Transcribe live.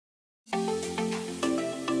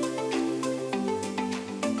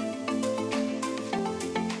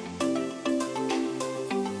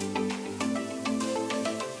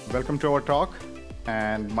Welcome to our talk.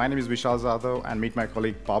 And my name is Vishal Jadhav, and meet my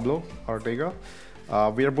colleague Pablo Arteaga.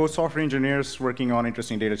 We are both software engineers working on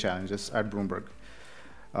interesting data challenges at Bloomberg.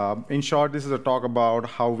 In short, this is a talk about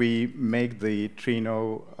how we make the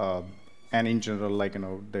Trino and in general,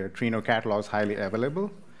 the Trino catalogs highly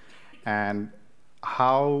available, and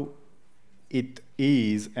how it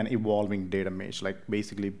is an evolving data mesh, like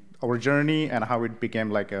basically our journey and how it became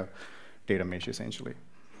like a data mesh essentially.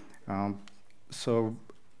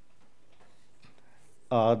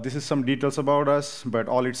 This is some details about us, but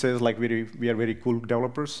all it says like we are very cool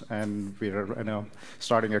developers, and we are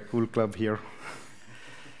starting a cool club here.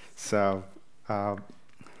 So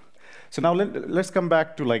now let's come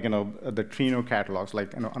back to the Trino catalogs,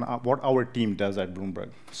 what our team does at Bloomberg.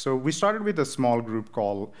 So we started with a small group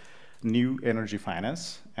called New Energy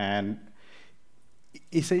Finance, and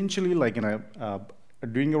essentially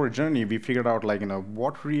during our journey we figured out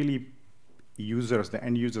what really the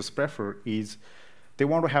end users prefer is they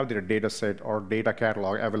want to have their data set or data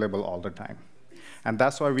catalog available all the time. And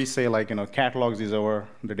that's why we say catalogs is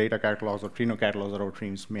the data catalogs or Trino catalogs are our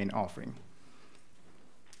team's main offering.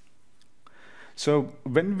 So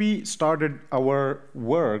when we started our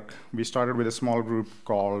work, we started with a small group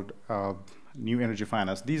called New Energy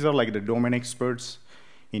Finance. These are the domain experts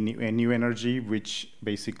in new energy, which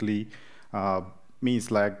basically means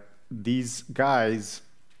these guys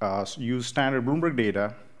use standard Bloomberg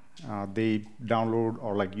data. They download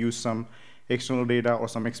or use some external data or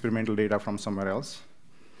some experimental data from somewhere else,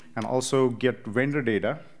 and also get vendor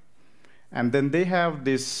data. And then they have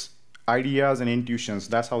these ideas and intuitions.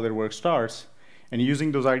 That's how their work starts. And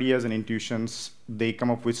using those ideas and intuitions, they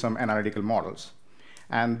come up with some analytical models.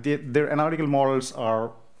 And their analytical models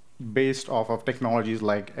are based off of technologies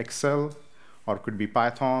like Excel, or could be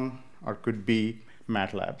Python, or could be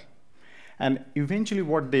MATLAB. And eventually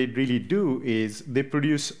what they really do is they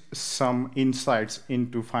produce some insights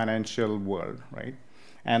into financial world, right?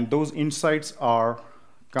 And those insights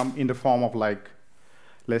come in the form of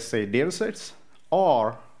let's say data sets,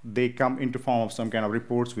 or they come into form of some kind of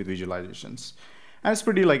reports with visualizations. And it's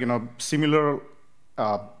pretty similar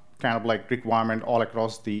requirement all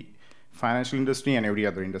across the financial industry and every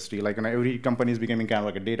other industry. Every company is becoming kind of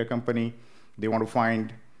like a data company. They want to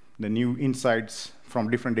find the new insights from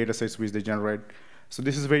different data sets which they generate. So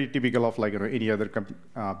this is very typical of any other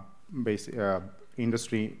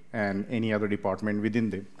industry and any other department within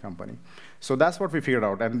the company. So that's what we figured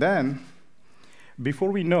out. And then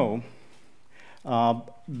before we know,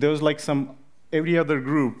 there's every other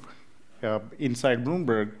group inside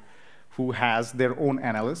Bloomberg who has their own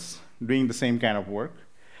analysts doing the same kind of work.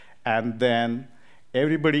 And then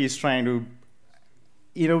everybody is trying to,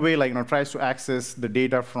 in a way, tries to access the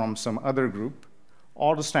data from some other group,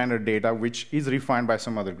 or the standard data, which is refined by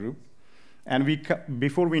some other group. And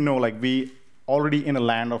before we know, we already in a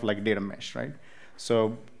land of data mesh, right?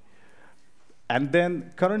 So, and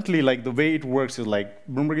then currently, the way it works is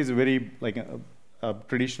Bloomberg is a very a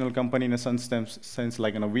traditional company in a sense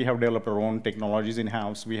we have developed our own technologies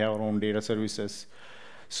in-house, we have our own data services.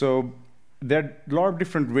 So there are a lot of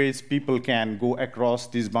different ways people can go across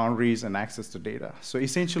these boundaries and access the data. So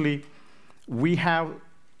essentially, we have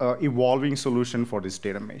an evolving solution for this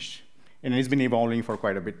data mesh, and it's been evolving for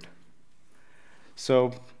quite a bit.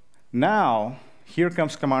 So now, here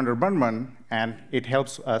comes Commander Bunman, and it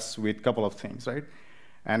helps us with a couple of things, right?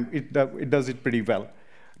 And it does it pretty well.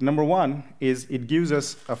 Number one is it gives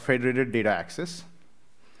us a federated data access.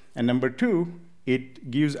 And number two, it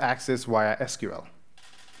gives access via SQL.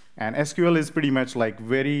 And SQL is pretty much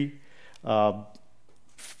very kind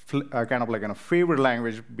of a favorite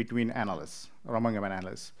language between analysts, or among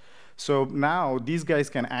analysts. So now these guys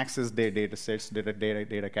can access their data sets,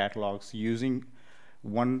 data catalogs using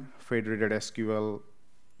one federated SQL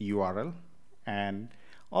URL, and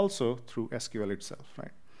also through SQL itself,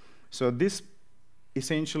 right? So this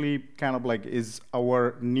essentially kind of is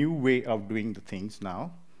our new way of doing the things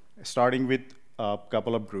now, starting with a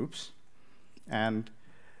couple of groups. And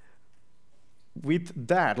with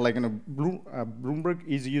that, Bloomberg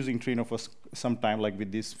is using Trino for some time, with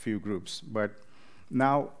these few groups. But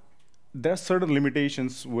now there are certain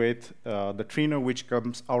limitations with the Trino which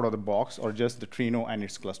comes out of the box, or just the Trino and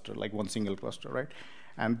its cluster, one single cluster, right?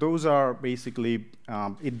 And those are basically,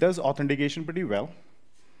 it does authentication pretty well.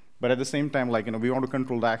 But at the same time, we want to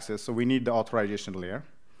control the access, so we need the authorization layer.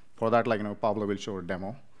 For that, Pablo will show a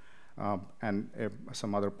demo, and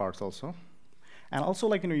some other parts also. And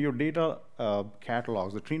also, your data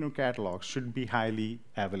catalogs, the Trino catalogs, should be highly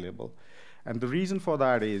available. And the reason for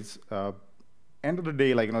that is, end of the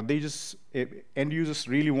day, they just end users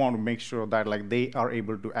really want to make sure that they are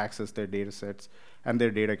able to access their data sets and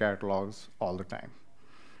their data catalogs all the time.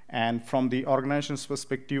 And from the organization's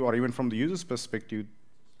perspective, or even from the user's perspective,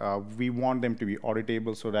 we want them to be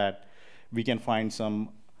auditable so that we can find some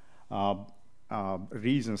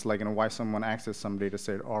reasons, like why someone accessed some data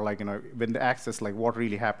set, or when they access, what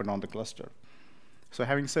really happened on the cluster. So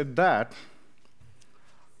having said that,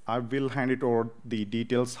 I will hand it over the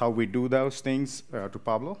details how we do those things to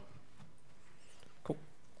Pablo. Cool.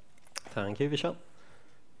 Thank you, Vishal.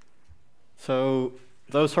 So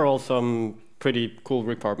those are all some pretty cool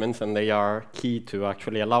requirements, and they are key to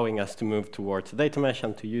actually allowing us to move towards a data mesh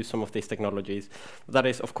and to use some of these technologies. That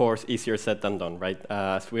is, of course, easier said than done, right?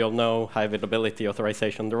 As we all know, high availability,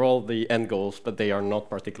 authorization, they're all the end goals, but they are not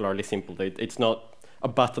particularly simple. It's not a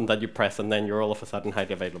button that you press and then you're all of a sudden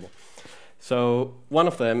highly available. So one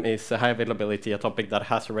of them is high availability, a topic that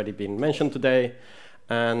has already been mentioned today.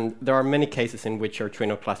 And there are many cases in which your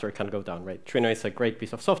Trino cluster can go down, right? Trino is a great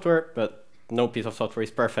piece of software, but no piece of software is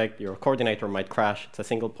perfect. Your coordinator might crash. It's a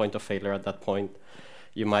single point of failure at that point.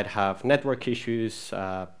 You might have network issues,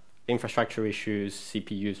 infrastructure issues,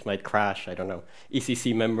 CPUs might crash, I don't know.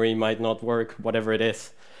 ECC memory might not work, whatever it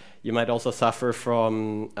is. You might also suffer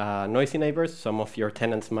from noisy neighbors. Some of your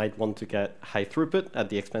tenants might want to get high throughput at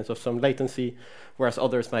the expense of some latency, whereas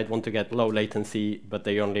others might want to get low latency, but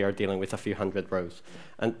they only are dealing with a few hundred rows.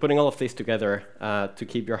 And putting all of this together to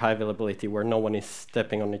keep your high availability where no one is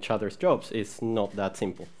stepping on each other's jobs is not that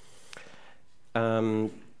simple.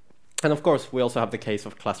 And of course, we also have the case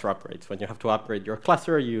of cluster upgrades. When you have to upgrade your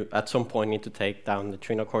cluster, you at some point need to take down the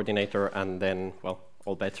Trino coordinator, and then, well,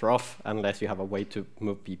 all bets are off unless you have a way to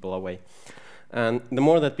move people away. And the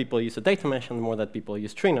more that people use a data mesh and the more that people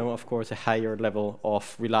use Trino, of course, a higher level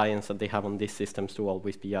of reliance that they have on these systems to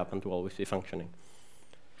always be up and to always be functioning.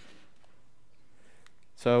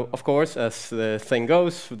 So, of course, as the thing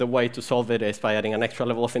goes, the way to solve it is by adding an extra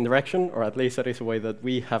level of indirection, or at least that is a way that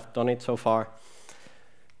we have done it so far.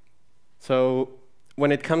 So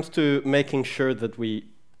when it comes to making sure that we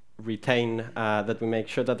retain, that we make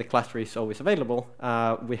sure that the cluster is always available,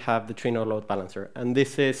 we have the Trino load balancer. And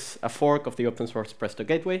this is a fork of the open source Presto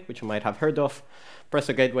Gateway, which you might have heard of.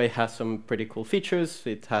 Presto Gateway has some pretty cool features.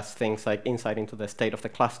 It has things like insight into the state of the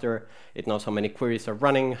cluster. It knows how many queries are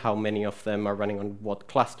running, how many of them are running on what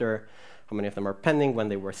cluster, how many of them are pending, when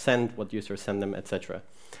they were sent, what users send them, etc.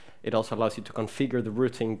 It also allows you to configure the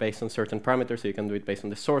routing based on certain parameters, so you can do it based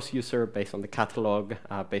on the source user, based on the catalog,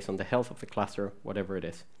 based on the health of the cluster, whatever it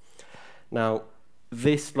is. Now,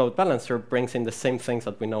 this load balancer brings in the same things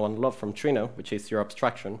that we know and love from Trino, which is your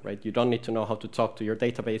abstraction, right? You don't need to know how to talk to your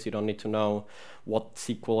database. You don't need to know what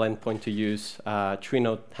SQL endpoint to use.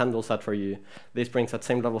 Trino handles that for you. This brings that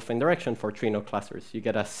same level of indirection for Trino clusters. You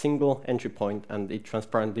get a single entry point, and it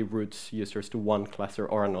transparently routes users to one cluster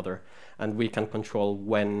or another. And we can control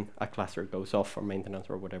when a cluster goes off for maintenance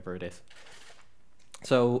or whatever it is.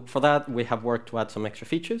 So for that, we have worked to add some extra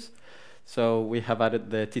features. So we have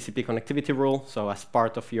added the TCP connectivity rule. So as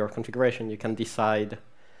part of your configuration, you can decide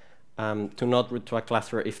to not route to a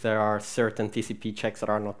cluster if there are certain TCP checks that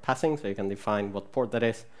are not passing. So you can define what port that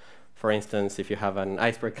is. For instance, if you have an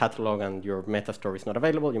Iceberg catalog and your metastore is not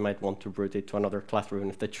available, you might want to route it to another cluster even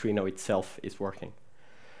if the Trino itself is working.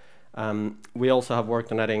 We also have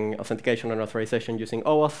worked on adding authentication and authorization using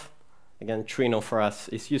OAuth. Again, Trino for us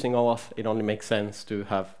is using OAuth. It only makes sense to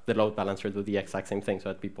have the load balancer do the exact same thing so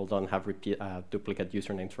that people don't have duplicate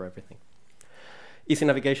usernames for everything. Easy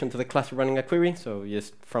navigation to the cluster running a query. So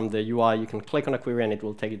just from the UI, you can click on a query and it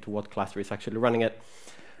will take you to what cluster is actually running it.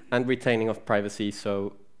 And retaining of privacy.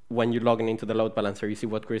 So when you log in into the load balancer, you see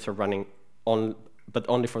what queries are running, but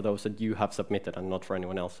only for those that you have submitted and not for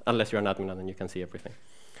anyone else, unless you're an admin and then you can see everything.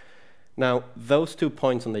 Now, those 2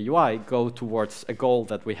 points on the UI go towards a goal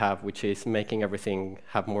that we have, which is making everything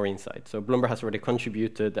have more insight. So Bloomberg has already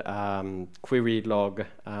contributed query log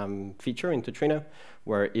feature into Trino,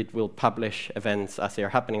 where it will publish events as they are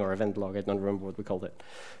happening, or event log, I don't remember what we called it.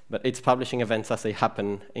 But it's publishing events as they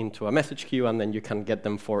happen into a message queue, and then you can get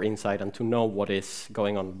them for insight and to know what is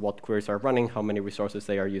going on, what queries are running, how many resources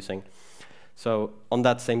they are using. So on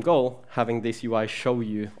that same goal, having this UI show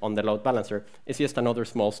you on the load balancer is just another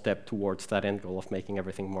small step towards that end goal of making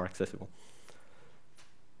everything more accessible.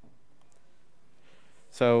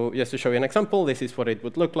 So just to show you an example, this is what it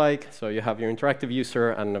would look like. So you have your interactive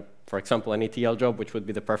user and, for example, an ETL job, which would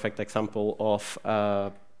be the perfect example of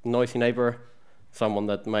a noisy neighbor, someone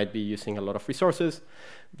that might be using a lot of resources.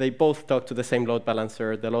 They both talk to the same load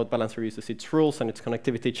balancer. The load balancer uses its rules and its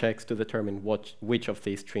connectivity checks to determine which of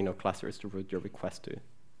these Trino clusters to route your request to.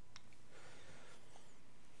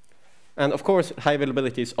 And of course, high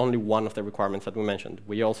availability is only one of the requirements that we mentioned.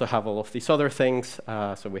 We also have all of these other things.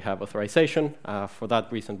 So we have authorization. For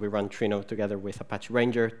that reason, we run Trino together with Apache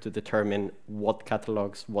Ranger to determine what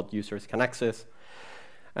catalogs, what users can access.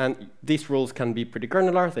 And these rules can be pretty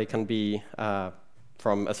granular. They can be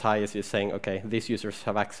from as high as you're saying, OK, these users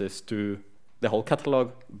have access to the whole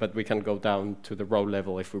catalog, but we can go down to the row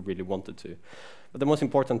level if we really wanted to. But the most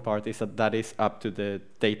important part is that that is up to the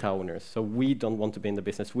data owners. So we don't want to be in the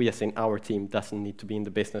business. We, as in our team, doesn't need to be in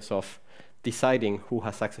the business of deciding who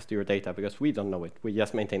has access to your data, because we don't know it. We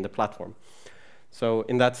just maintain the platform. So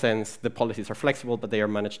in that sense, the policies are flexible, but they are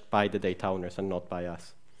managed by the data owners and not by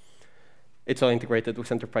us. It's all integrated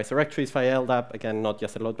with enterprise directories via LDAP. Again, not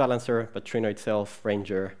just a load balancer, but Trino itself,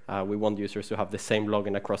 Ranger. We want users to have the same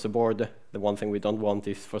login across the board. The one thing we don't want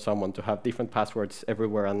is for someone to have different passwords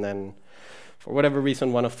everywhere, and then for whatever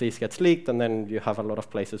reason, one of these gets leaked, and then you have a lot of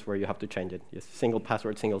places where you have to change it. Yes, single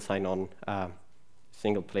password, single sign-on,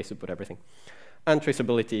 single place to put everything. And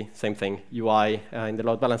traceability, same thing. UI in the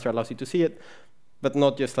load balancer allows you to see it. But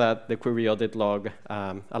not just that, the query audit log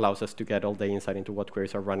allows us to get all the insight into what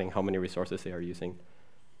queries are running, how many resources they are using.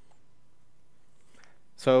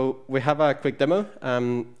 So we have a quick demo.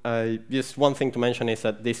 Just one thing to mention is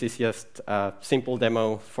that this is just a simple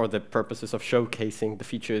demo for the purposes of showcasing the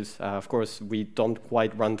features. Of course, we don't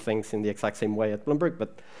quite run things in the exact same way at Bloomberg,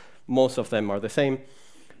 but most of them are the same,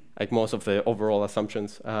 like most of the overall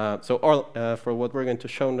assumptions. For what we're going to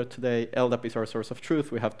show today, LDAP is our source of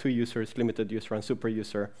truth. We have two users, limited user and super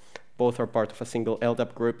user. Both are part of a single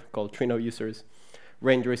LDAP group called Trino users.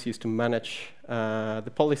 Ranger is used to manage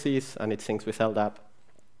the policies, and it syncs with LDAP.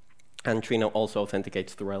 And Trino also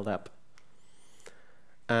authenticates through LDAP.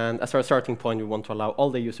 And as our starting point, we want to allow all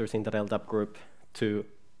the users in that LDAP group to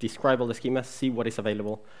describe all the schemas, see what is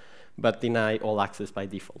available, but deny all access by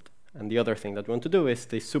default. And the other thing that we want to do is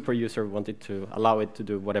the super user wanted to allow it to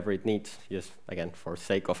do whatever it needs, just, again, for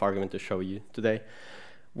sake of argument to show you today,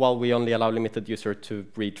 while we only allow limited user to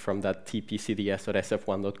read from that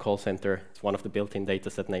tpcds.sf1.callcenter. It's one of the built-in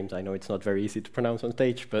dataset names. I know it's not very easy to pronounce on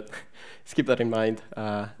stage, but just keep that in mind.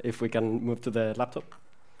 If we can move to the laptop.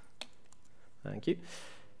 Thank you.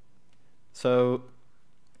 So,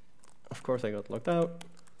 of course, I got logged out.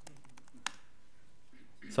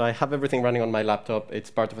 So I have everything running on my laptop. It's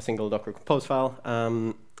part of a single Docker Compose file.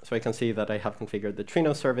 So I can see that I have configured the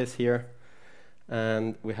Trino service here.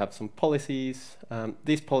 And we have some policies.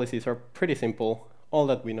 These policies are pretty simple. All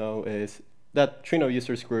that we know is that Trino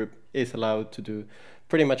users group is allowed to do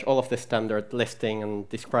pretty much all of the standard listing and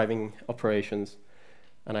describing operations.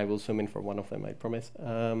 And I will zoom in for one of them, I promise.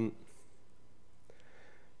 So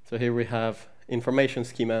here we have information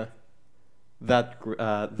schema.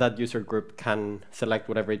 That user group can select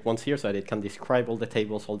whatever it wants here, so that it can describe all the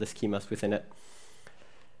tables, all the schemas within it.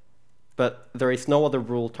 But there is no other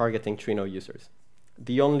rule targeting Trino users.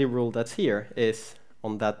 The only rule that's here is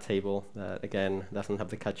on that table that, again, doesn't have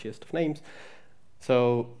the catchiest of names.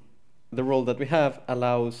 So the rule that we have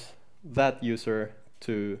allows that user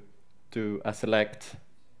to do a select,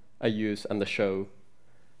 a use, and a show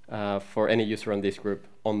for any user on this group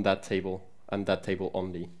on that table, and that table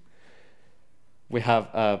only. We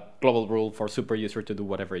have a global rule for super user to do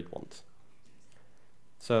whatever it wants.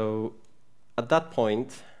 So at that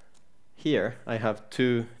point, here I have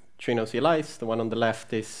two Trino CLIs. The one on the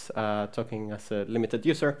left is talking as a limited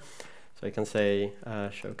user. So I can say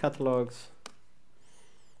show catalogs.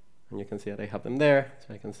 And you can see that I have them there.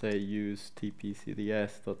 So I can say use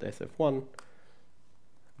tpcds.sf1.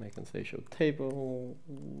 And I can say show tables.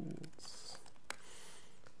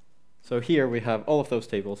 So here we have all of those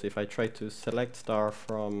tables. If I try to select star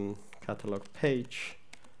from catalog page,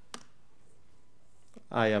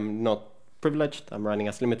 I am not privileged. I'm running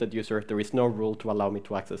as limited user. There is no rule to allow me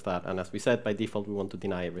to access that. And as we said, by default, we want to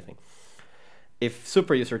deny everything. If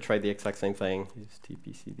super user tried the exact same thing, use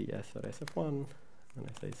tpcds.sf1, and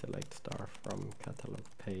I say select star from catalog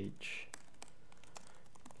page,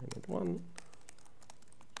 limit 1.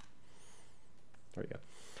 There we go.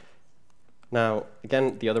 Now,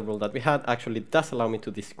 again, the other rule that we had actually does allow me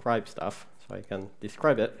to describe stuff. So I can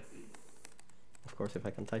describe it, of course, if I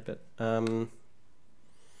can type it.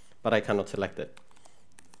 But I cannot select it.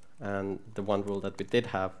 And the one rule that we did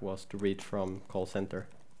have was to read from call center.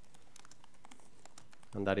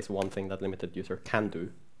 And that is one thing that limited user can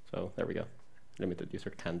do. So there we go. Limited user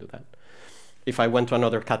can do that. If I went to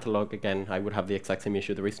another catalog, again, I would have the exact same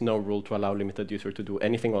issue. There is no rule to allow limited user to do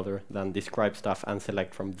anything other than describe stuff and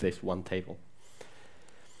select from this one table.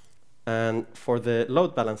 And for the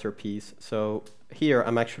load balancer piece, so here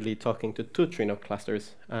I'm actually talking to two Trino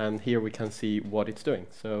clusters, and here we can see what it's doing.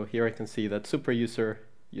 So here I can see that super user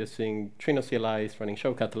using Trino CLIs, running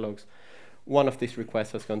show catalogs. One of these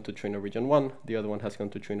requests has gone to Trino region 1, the other one has gone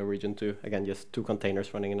to Trino region 2. Again, just 2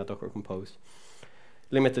 containers running in a Docker Compose.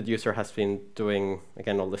 Limited user has been doing,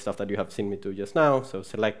 again, all the stuff that you have seen me do just now, so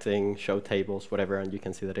selecting, show tables, whatever, and you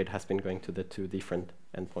can see that it has been going to the 2 different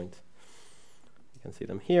endpoints. You can see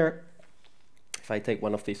them here. If I take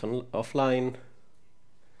one of these offline,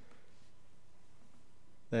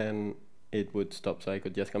 then it would stop, so I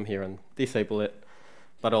could just come here and disable it.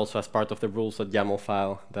 But also as part of the rules.yaml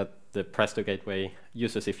file that the Presto gateway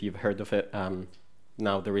uses, if you've heard of it,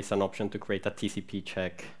 now there is an option to create a TCP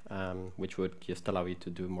check, which would just allow you to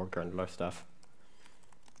do more granular stuff.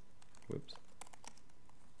 Whoops.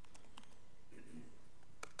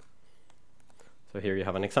 So here you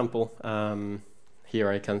have an example. Here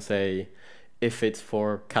I can say if it's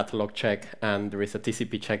for catalog check and there is a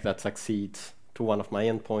TCP check that succeeds to one of my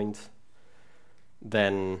endpoints,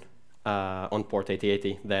 then on port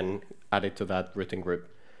 8080, then add it to that routing group.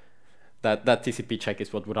 That TCP check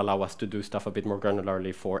is what would allow us to do stuff a bit more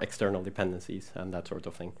granularly for external dependencies and that sort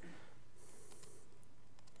of thing.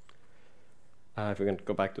 If we're going to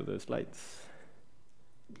go back to the slides.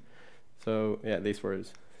 So yeah, these were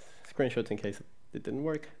screenshots in case it didn't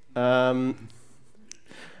work. I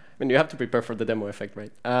mean, you have to prepare for the demo effect,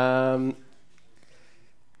 right?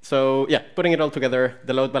 So yeah, putting it all together,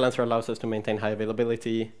 the load balancer allows us to maintain high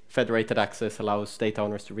availability. Federated access allows data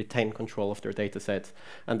owners to retain control of their data sets.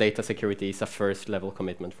 And data security is a first level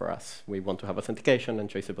commitment for us. We want to have authentication and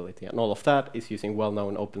traceability. And all of that is using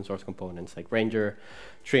well-known open source components like Ranger,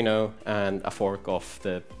 Trino, and a fork of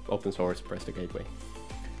the open source Presto gateway.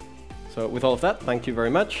 So with all of that, thank you very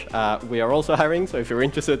much. We are also hiring, so if you're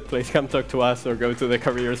interested, please come talk to us or go to the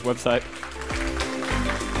careers website.